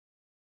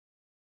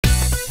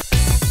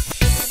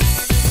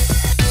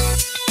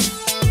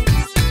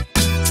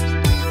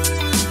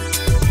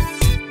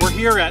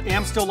here at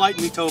Amstel Light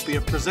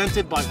Meatopia,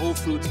 presented by Whole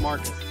Foods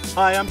Market.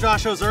 Hi, I'm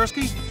Josh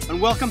Ozerski, and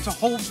welcome to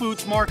Whole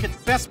Foods Market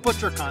Best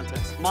Butcher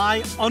Contest,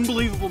 my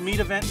unbelievable meat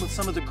event with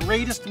some of the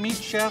greatest meat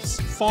chefs,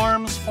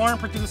 farms, farm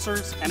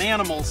producers, and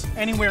animals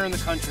anywhere in the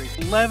country.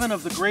 11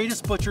 of the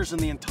greatest butchers in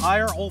the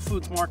entire Whole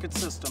Foods Market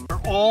system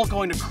are all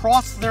going to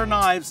cross their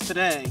knives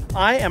today.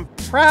 I am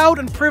proud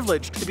and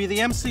privileged to be the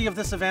MC of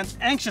this event,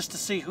 anxious to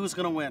see who's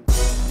going to win.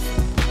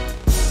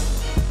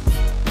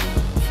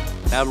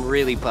 I'm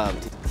really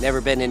pumped. Never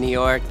been to New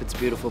York, it's a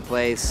beautiful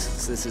place,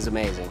 so this is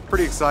amazing.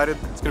 Pretty excited.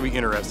 It's going to be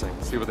interesting.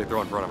 See what they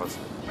throw in front of us.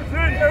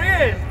 There he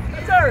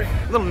is! Sorry!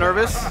 A little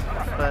nervous,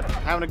 but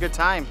having a good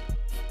time.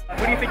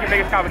 Who do you think your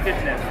biggest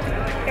competition is?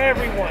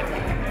 Everyone.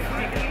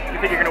 You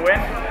think you're going to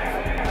win?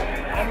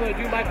 I'm going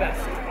to do my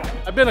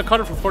best. I've been a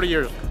cutter for 40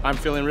 years. I'm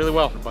feeling really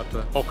well about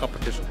the whole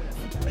competition.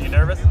 Are you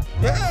nervous?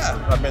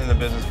 Yeah, I've been in the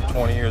business for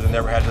 20 years and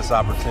never had this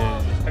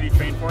opportunity. Have you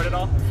trained for it at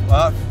all?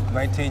 Well,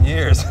 19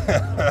 years.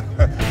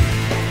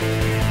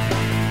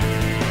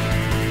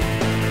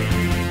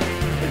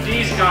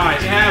 These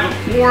guys have a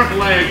pork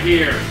leg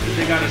here.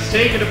 They got to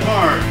take it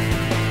apart.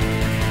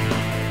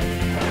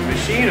 The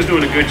machine is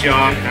doing a good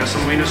job. Has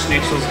some wiener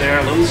schnitzels there,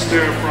 a little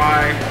stir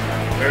fry.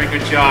 Very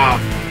good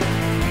job.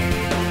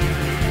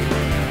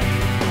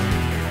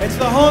 It's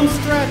the home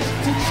stretch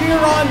to cheer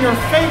on your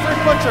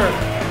favorite butcher.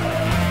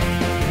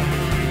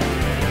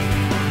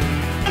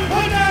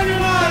 Put down your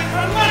knife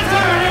and let's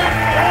hear it!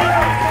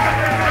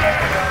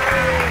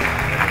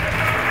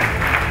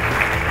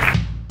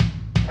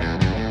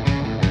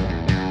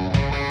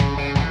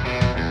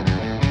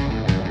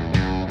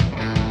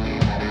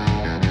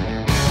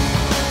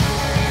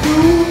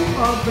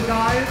 Of the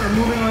guys are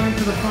moving on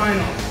into the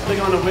final. They're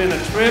going to win a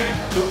trip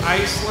to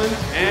Iceland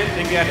and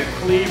they get a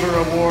Cleaver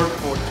Award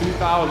for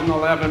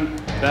 2011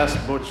 Best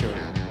Butcher.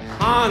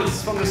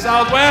 Hans from the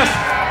Southwest.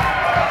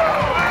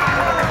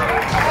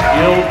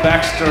 Gil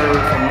Baxter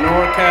from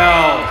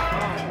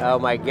NorCal. Oh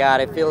my God,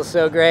 it feels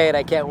so great.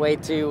 I can't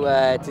wait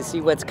to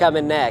see what's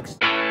coming next.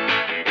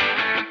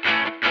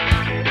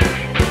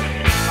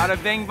 Bada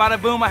bing, bada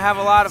boom. I have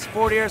a lot of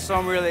sport here, so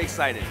I'm really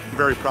excited. I'm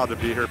very proud to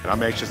be here.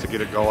 I'm anxious to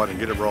get it going and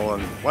get it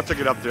rolling. Once I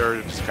get up there,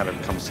 it just kind of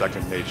becomes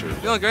second nature.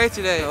 Feeling great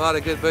today. A lot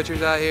of good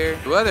butchers out here.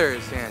 The weather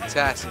is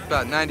fantastic.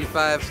 About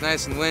 95, it's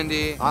nice and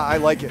windy. I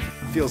like it.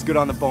 Feels good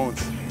on the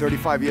bones.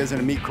 35 years in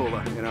a meat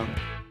cooler, you know.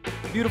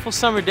 Beautiful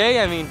summer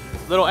day. I mean,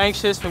 a little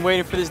anxious. Been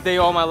waiting for this day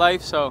all my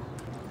life, so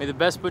may the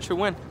best butcher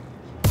win.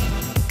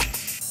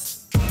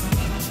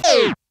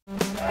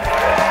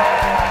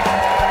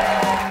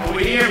 Over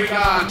here we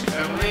got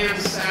a lamb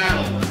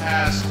saddle that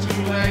has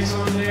 2 legs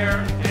on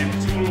there and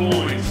 2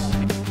 loins.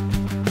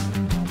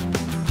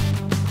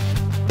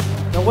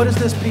 Now what is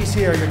this piece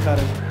here you're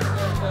cutting?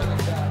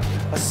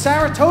 A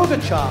Saratoga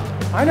chop.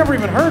 I never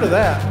even heard of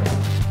that.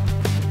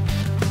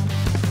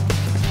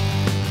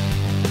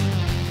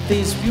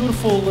 These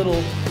beautiful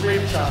little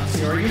rib chops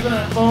here. Are you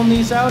gonna foam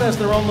these out as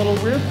their own little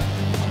rib?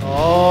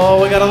 Oh,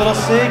 we got a little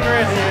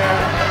secret here.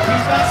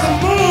 He's got some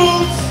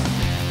moves.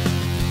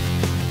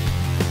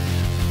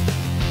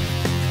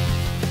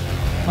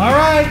 All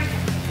right,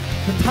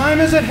 the time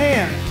is at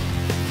hand.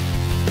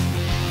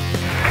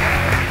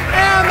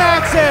 And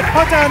that's it.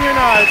 Put down your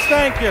knives.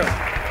 Thank you.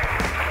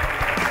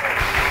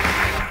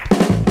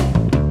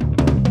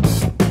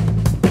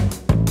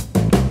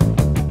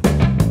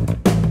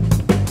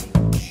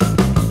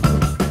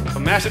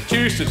 From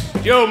Massachusetts,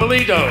 Joe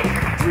Melito.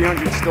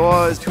 300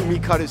 stores, 2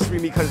 meat cutters, 3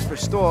 meat cutters per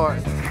store.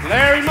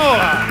 Larry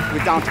Moha.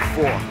 We're down to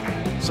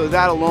 4. So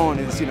that alone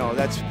is, you know,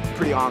 that's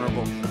pretty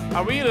honorable.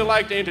 I really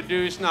like to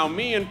introduce now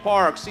Meehan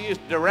Parks. He is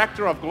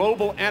Director of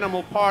Global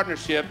Animal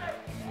Partnership.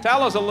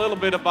 Tell us a little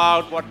bit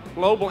about what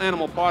Global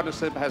Animal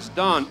Partnership has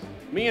done.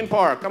 Meehan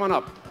Park, come on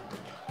up.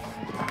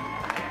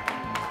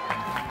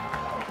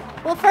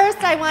 Well,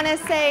 first I want to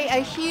say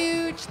a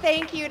huge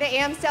thank you to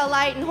Amstel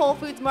Light and Whole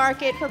Foods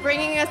Market for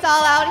bringing us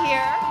all out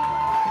here.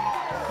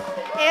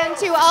 And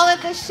to all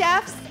of the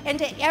chefs and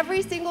to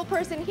every single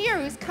person here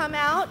who's come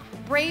out,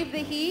 braved the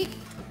heat,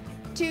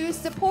 to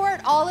support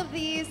all of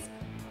these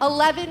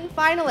 11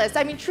 finalists.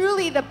 I mean,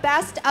 truly the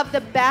best of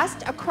the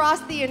best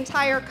across the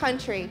entire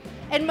country.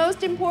 And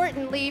most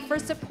importantly, for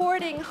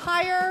supporting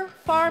higher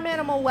farm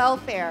animal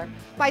welfare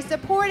by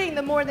supporting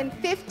the more than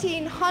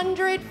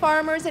 1,500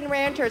 farmers and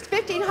ranchers,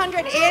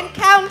 1,500 and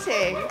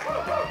counting,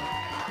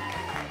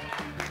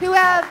 who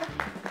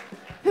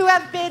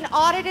have been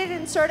audited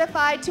and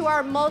certified to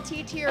our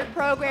multi-tiered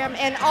program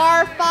and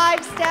are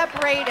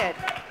 5-step rated.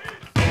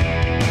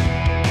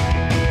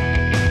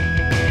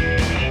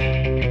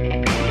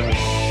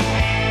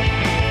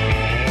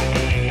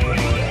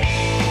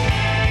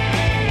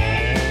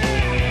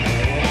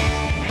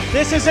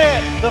 This is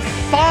it, the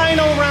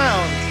final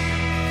round.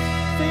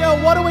 Theo,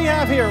 what do we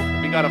have here?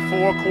 We got a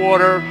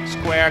 4-quarter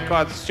square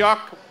cut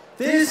chuck.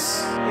 This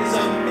is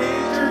a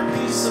major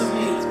piece of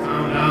meat.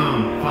 Count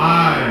down.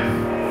 5,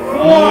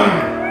 4,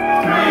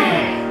 3,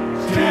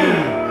 2,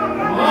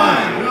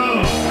 1, go.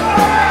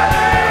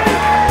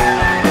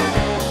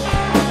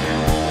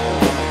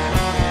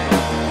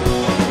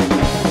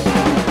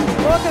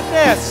 Look at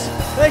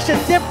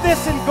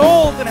this in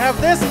gold and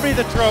have this be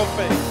the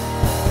trophy.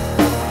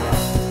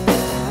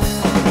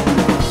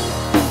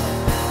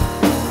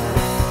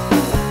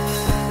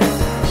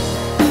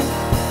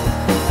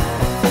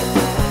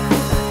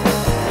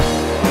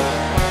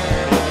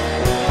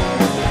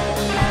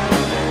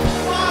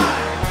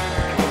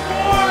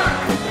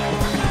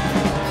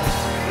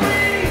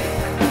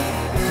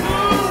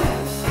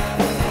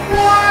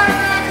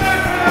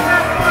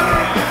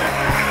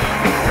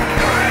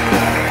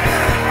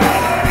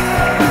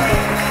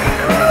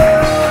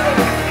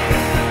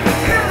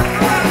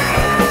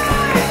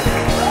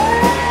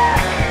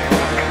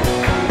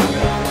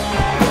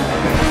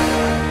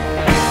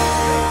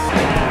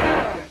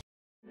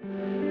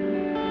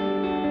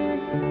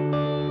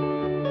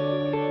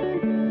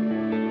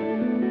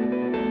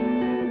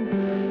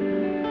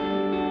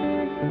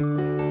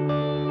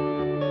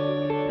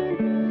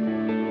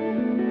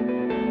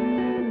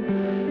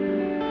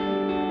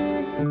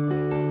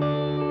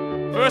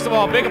 First of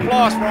all, big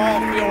applause for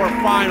all of your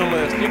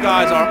finalists. You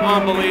guys are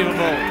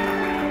unbelievable.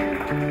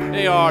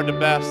 They are the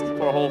best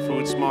for Whole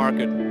Foods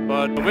Market.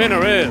 But the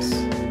winner is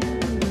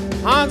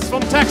Hans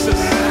from Texas.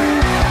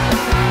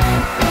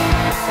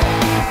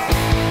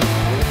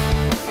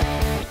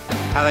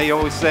 How they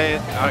always say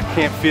it, I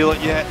can't feel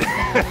it yet.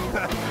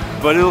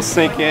 But it'll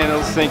sink in,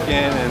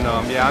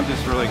 and yeah, I'm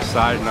just really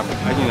excited, and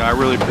I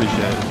really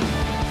appreciate it.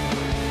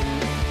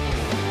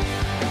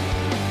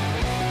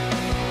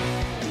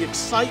 The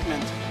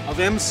excitement of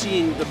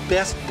emceeing the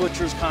Best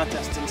Butchers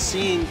contest and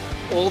seeing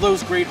all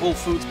those great Whole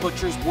Foods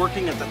butchers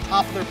working at the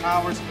top of their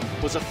powers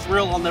was a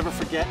thrill I'll never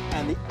forget,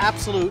 and the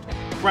absolute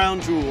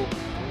crown jewel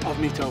of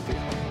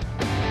Meatopia.